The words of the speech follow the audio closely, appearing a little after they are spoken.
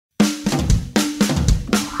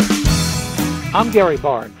I'm Gary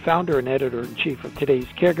Barg, founder and editor-in-chief of today's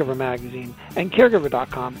Caregiver magazine and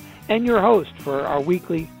Caregiver.com, and your host for our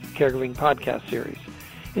weekly Caregiving podcast series.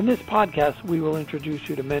 In this podcast, we will introduce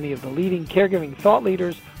you to many of the leading caregiving thought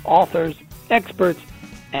leaders, authors, experts,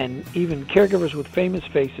 and even caregivers with famous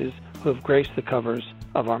faces who have graced the covers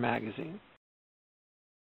of our magazine.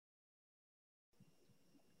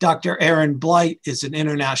 Dr. Aaron Blight is an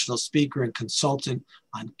international speaker and consultant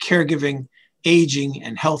on caregiving, aging,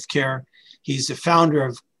 and healthcare. He's the founder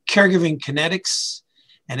of Caregiving Kinetics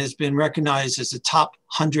and has been recognized as a top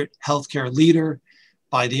 100 healthcare leader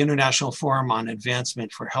by the International Forum on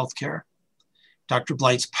Advancement for Healthcare. Dr.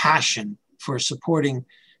 Blight's passion for supporting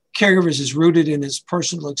caregivers is rooted in his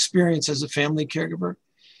personal experience as a family caregiver,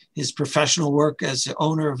 his professional work as the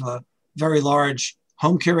owner of a very large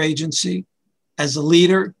home care agency, as a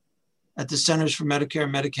leader at the Centers for Medicare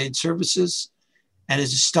and Medicaid Services, and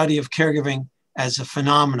his study of caregiving as a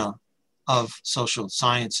phenomenon of social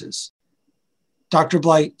sciences. Dr.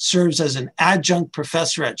 Blight serves as an adjunct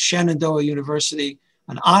professor at Shenandoah University,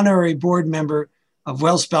 an honorary board member of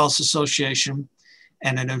Well Spouse Association,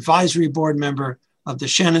 and an advisory board member of the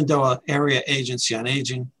Shenandoah Area Agency on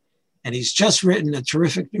Aging. And he's just written a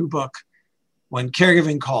terrific new book, When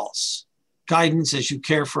Caregiving Calls, Guidance as You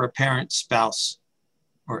Care for a Parent, Spouse,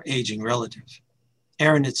 or Aging Relative.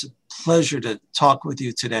 Aaron, it's a pleasure to talk with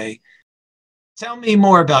you today. Tell me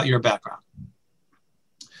more about your background.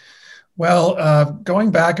 Well, going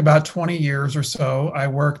back about 20 years or so, I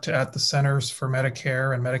worked at the Centers for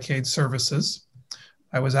Medicare and Medicaid Services.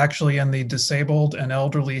 I was actually in the Disabled and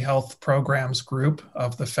Elderly Health Programs group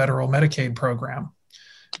of the federal Medicaid program.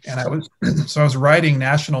 And I was writing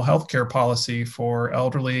national healthcare policy for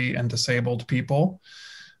elderly and disabled people.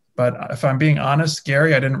 But if I'm being honest,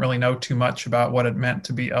 Gary, I didn't really know too much about what it meant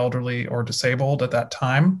to be elderly or disabled at that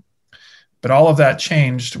time. But all of that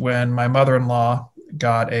changed when my mother-in-law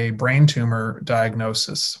got a brain tumor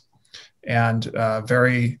diagnosis and a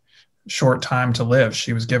very short time to live.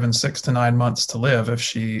 She was given 6 to 9 months to live if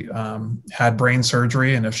she had brain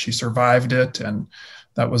surgery and if she survived it. And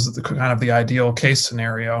that was kind of the ideal case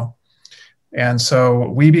scenario. And so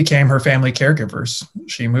we became her family caregivers.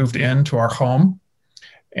 She moved into our home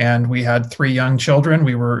and we had 3 young children.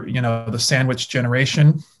 We were, the sandwich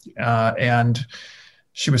generation. And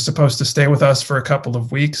she was supposed to stay with us for a couple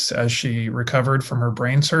of weeks as she recovered from her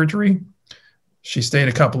brain surgery. She stayed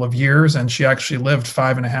a couple of years, and she actually lived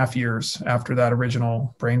 5.5 years after that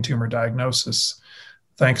original brain tumor diagnosis,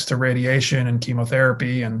 thanks to radiation and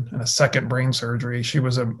chemotherapy and a second brain surgery. She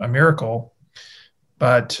was a miracle,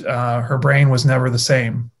 but her brain was never the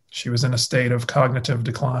same. She was in a state of cognitive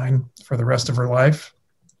decline for the rest of her life.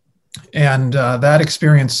 And that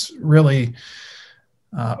experience really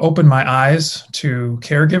opened my eyes to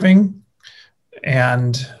caregiving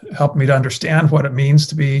and helped me to understand what it means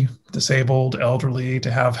to be disabled, elderly,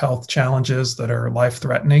 to have health challenges that are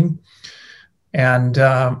life-threatening. And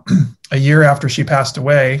a year after she passed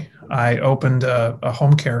away, I opened a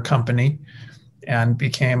home care company and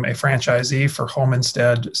became a franchisee for Home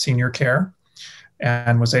Instead Senior Care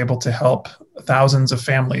and was able to help thousands of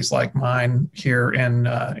families like mine here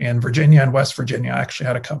in Virginia and West Virginia. I actually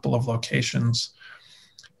had a couple of locations.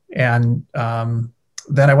 And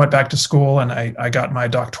then I went back to school and I got my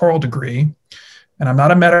doctoral degree. And I'm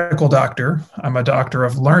not a medical doctor. I'm a doctor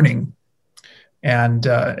of learning and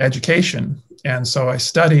education. And so I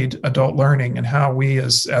studied adult learning and how we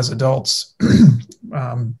as adults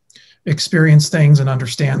experience things and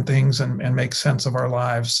understand things and make sense of our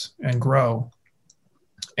lives and grow.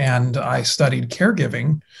 And I studied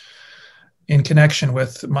caregiving in connection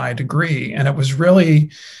with my degree. And it was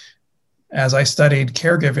really as I studied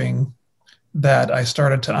caregiving that I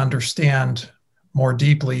started to understand more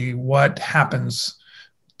deeply what happens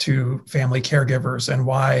to family caregivers and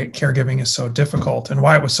why caregiving is so difficult and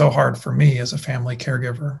why it was so hard for me as a family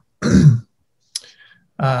caregiver.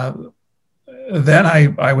 Then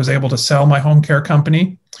I was able to sell my home care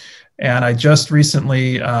company, and I just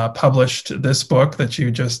recently published this book that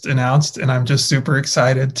you just announced, and I'm just super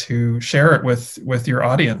excited to share it with your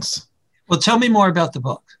audience. Well, tell me more about the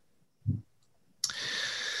book.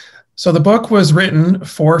 So the book was written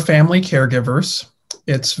for family caregivers.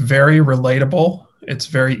 It's very relatable. It's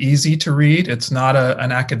very easy to read. It's not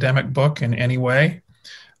an academic book in any way.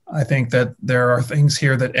 I think that there are things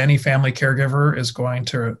here that any family caregiver is going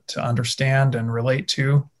to understand and relate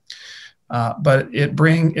to. But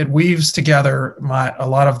it weaves together a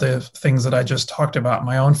lot of the things that I just talked about,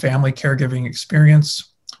 my own family caregiving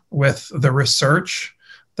experience with the research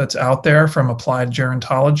that's out there from applied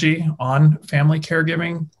gerontology on family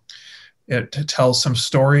caregiving. It tells some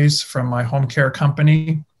stories from my home care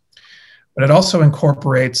company, but but it also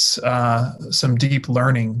incorporates some deep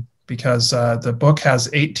learning because the book has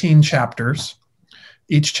 18 chapters.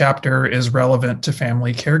 Each chapter is relevant to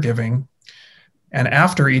family caregiving. And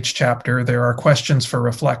after each chapter, there are questions for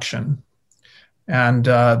reflection. And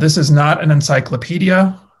this is not an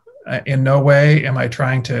encyclopedia. In no way am I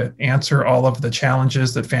trying to answer all of the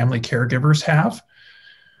challenges that family caregivers have,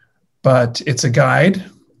 but it's a guide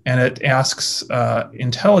and it asks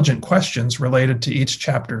intelligent questions related to each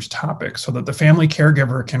chapter's topic so that the family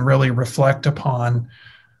caregiver can really reflect upon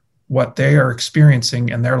what they are experiencing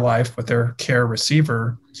in their life with their care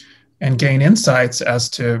receiver and gain insights as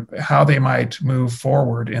to how they might move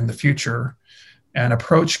forward in the future and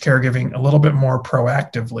approach caregiving a little bit more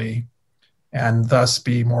proactively and thus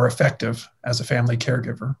be more effective as a family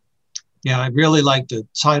caregiver. Yeah, I really like the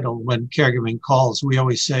title, When Caregiving Calls. We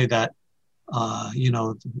always say that,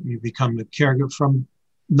 you become a caregiver from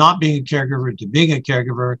not being a caregiver to being a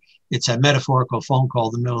caregiver. It's a metaphorical phone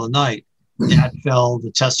call in the middle of the night. Dad fell,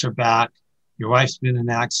 the tests are back, your wife's been in an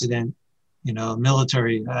accident,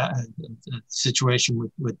 military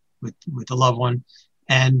situation with a loved one.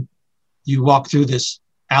 And you walk through this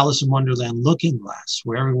Alice in Wonderland looking glass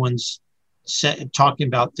where everyone's talking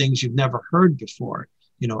about things you've never heard before,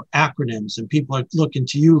 acronyms, and people are looking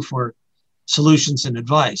to you for solutions and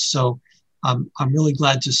advice. So I'm really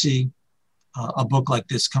glad to see a book like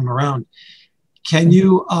this come around. Can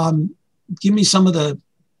you give me some of the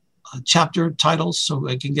chapter titles so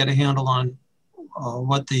I can get a handle on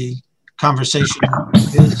what the conversation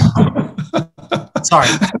is? Sorry.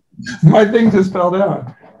 My thing just fell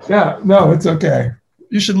down. Yeah, no, it's okay.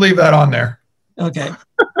 You should leave that on there. Okay.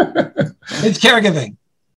 It's caregiving.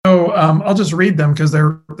 So I'll just read them because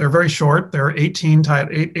they're very short. There are 18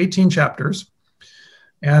 chapters.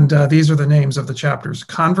 And these are the names of the chapters: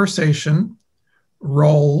 conversation,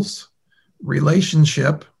 roles,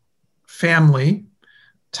 relationship, family,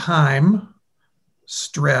 time,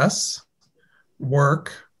 stress,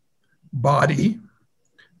 work, body,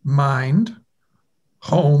 mind,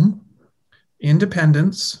 home,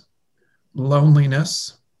 independence,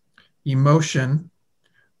 loneliness, emotion,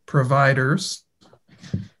 providers,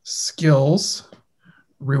 skills,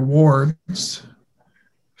 rewards,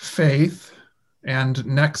 faith, and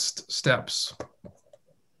next steps.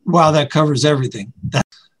 Wow, that covers everything.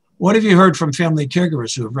 What have you heard from family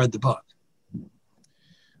caregivers who have read the book?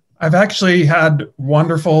 I've actually had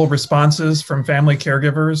wonderful responses from family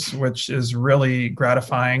caregivers, which is really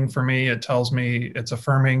gratifying for me. It tells me, it's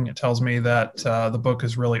affirming. It tells me that the book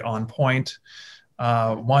is really on point.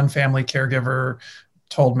 One family caregiver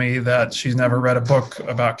told me that she's never read a book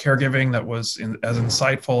about caregiving that was as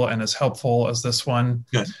insightful and as helpful as this one.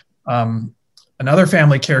 Good. Another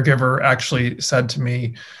family caregiver actually said to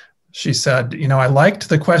me, she said, I liked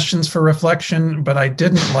the questions for reflection, but I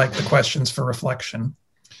didn't like the questions for reflection.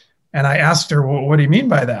 And I asked her, well, what do you mean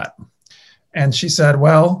by that? And she said,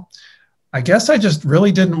 well, I guess I just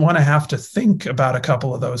really didn't want to have to think about a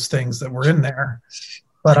couple of those things that were in there,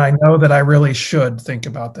 but I know that I really should think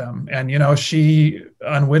about them. And, she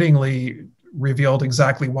unwittingly revealed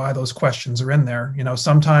exactly why those questions are in there.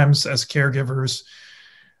 Sometimes as caregivers,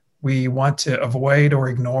 we want to avoid or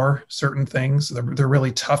ignore certain things. They're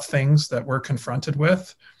really tough things that we're confronted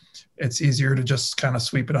with. It's easier to just kind of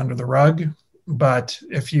sweep it under the rug. But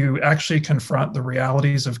if you actually confront the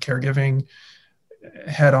realities of caregiving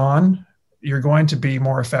head on, you're going to be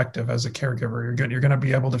more effective as a caregiver. You're going to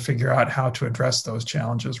be able to figure out how to address those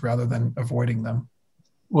challenges rather than avoiding them.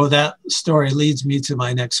 Well, that story leads me to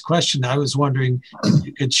my next question. I was wondering if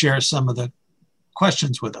you could share some of the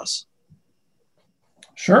questions with us.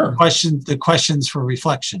 Sure. The questions for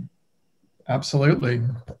reflection. Absolutely.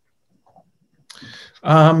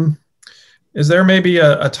 Is there maybe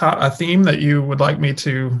a theme that you would like me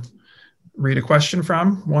to read a question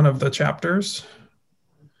from one of the chapters?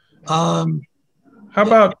 How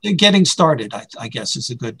about getting started? I guess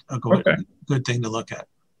is a good thing to look at.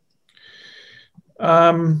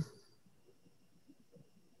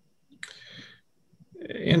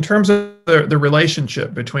 In terms of the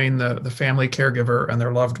relationship between the family caregiver and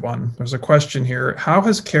their loved one, there's a question here. How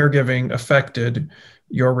has caregiving affected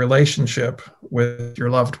your relationship with your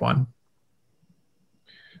loved one?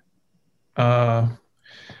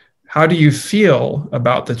 How do you feel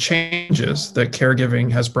about the changes that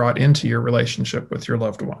caregiving has brought into your relationship with your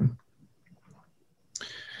loved one?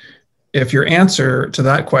 If your answer to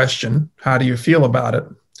that question, how do you feel about it,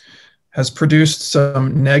 has produced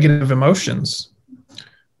some negative emotions,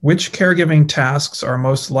 which caregiving tasks are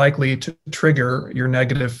most likely to trigger your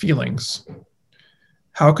negative feelings?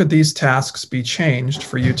 How could these tasks be changed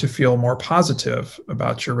for you to feel more positive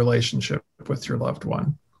about your relationship with your loved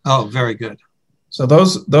one? Oh, very good. So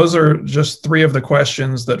those are just three of the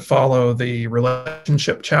questions that follow the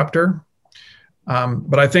relationship chapter.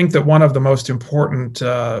 But I think that one of the most important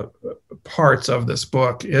parts of this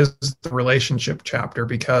book is the relationship chapter,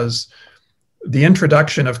 because the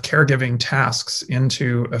introduction of caregiving tasks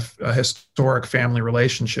into a historic family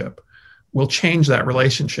relationship will change that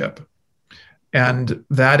relationship. And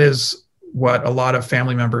that is what a lot of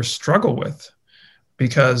family members struggle with,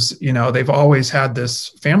 because, you know, they've always had this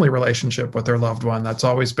family relationship with their loved one. That's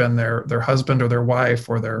always been their husband or their wife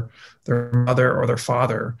or their mother or their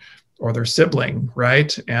father or their sibling,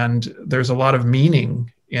 right? And there's a lot of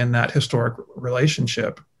meaning in that historic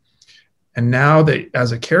relationship. And now that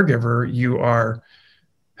as a caregiver, you are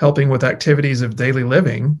helping with activities of daily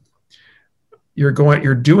living,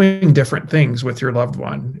 you're doing different things with your loved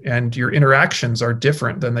one, and your interactions are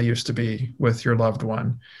different than they used to be with your loved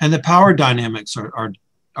one. And the power dynamics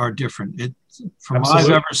are different. From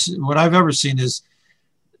what I've ever seen is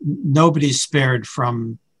nobody's spared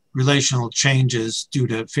from relational changes due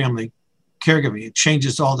to family caregiving. It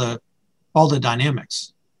changes all the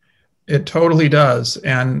dynamics. It totally does.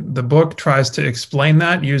 And the book tries to explain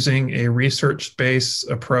that using a research-based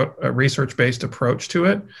approach to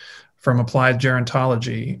it from applied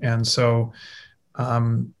gerontology. And so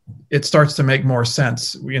it starts to make more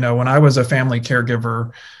sense. You know, when I was a family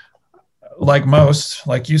caregiver, like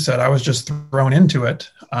you said, I was just thrown into it.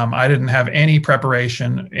 I didn't have any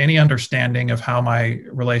preparation, any understanding of how my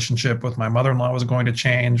relationship with my mother-in-law was going to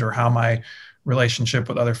change, or how my relationship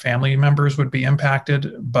with other family members would be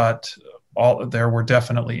impacted. But there were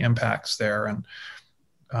definitely impacts there. And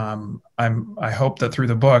I hope that through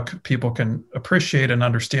the book, people can appreciate and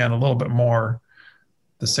understand a little bit more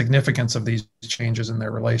the significance of these changes in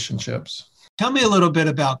their relationships. Tell me a little bit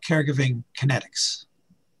about Caregiving Kinetics.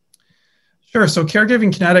 Sure. So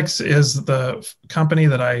Caregiving Kinetics is the company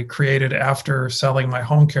that I created after selling my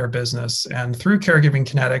home care business. And through Caregiving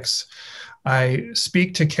Kinetics, I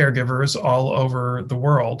speak to caregivers all over the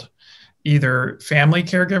world, either family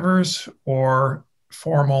caregivers or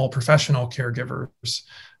formal professional caregivers.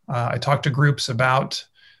 I talk to groups about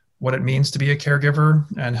what it means to be a caregiver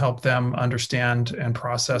and help them understand and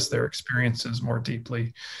process their experiences more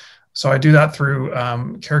deeply. So I do that through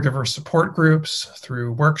caregiver support groups,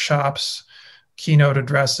 through workshops, keynote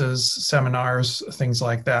addresses, seminars, things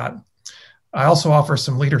like that. I also offer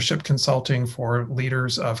some leadership consulting for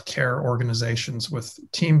leaders of care organizations with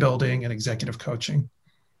team building and executive coaching.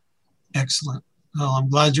 Excellent. Well, I'm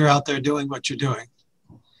glad you're out there doing what you're doing.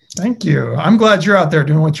 Thank you. I'm glad you're out there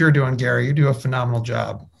doing what you're doing, Gary. You do a phenomenal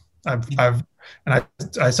job.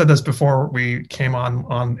 I said this before we came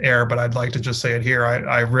on air, but I'd like to just say it here.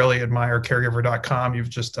 I really admire caregiver.com. You've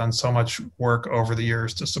just done so much work over the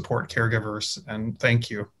years to support caregivers, and thank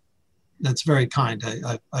you. That's very kind.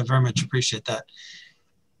 I very much appreciate that.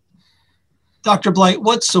 Dr. Blight,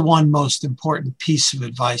 what's the one most important piece of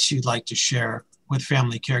advice you'd like to share with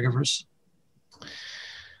family caregivers?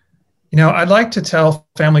 You know, I'd like to tell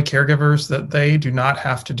family caregivers that they do not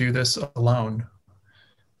have to do this alone.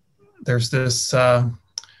 There's this,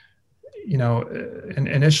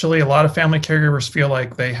 initially a lot of family caregivers feel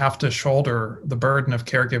like they have to shoulder the burden of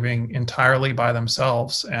caregiving entirely by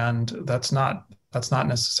themselves, and that's not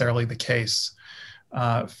necessarily the case.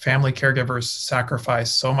 Family caregivers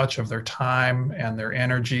sacrifice so much of their time and their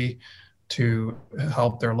energy to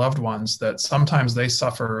help their loved ones that sometimes they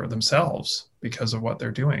suffer themselves because of what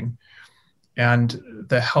they're doing. And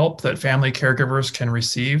the help that family caregivers can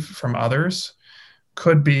receive from others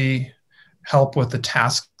could be help with the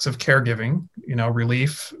tasks of caregiving,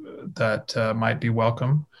 relief that might be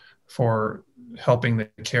welcome for helping the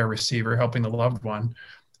care receiver, helping the loved one.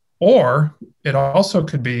 Or it also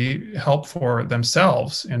could be help for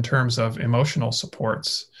themselves in terms of emotional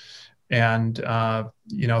supports and,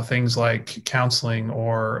 things like counseling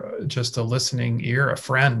or just a listening ear, a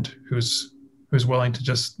friend who's willing to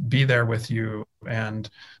just be there with you and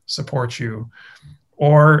support you.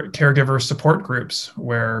 Or caregiver support groups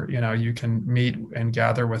where, you can meet and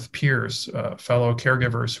gather with peers, fellow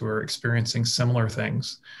caregivers who are experiencing similar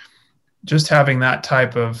things. Just having that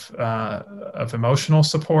type of emotional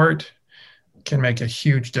support can make a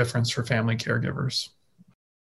huge difference for family caregivers.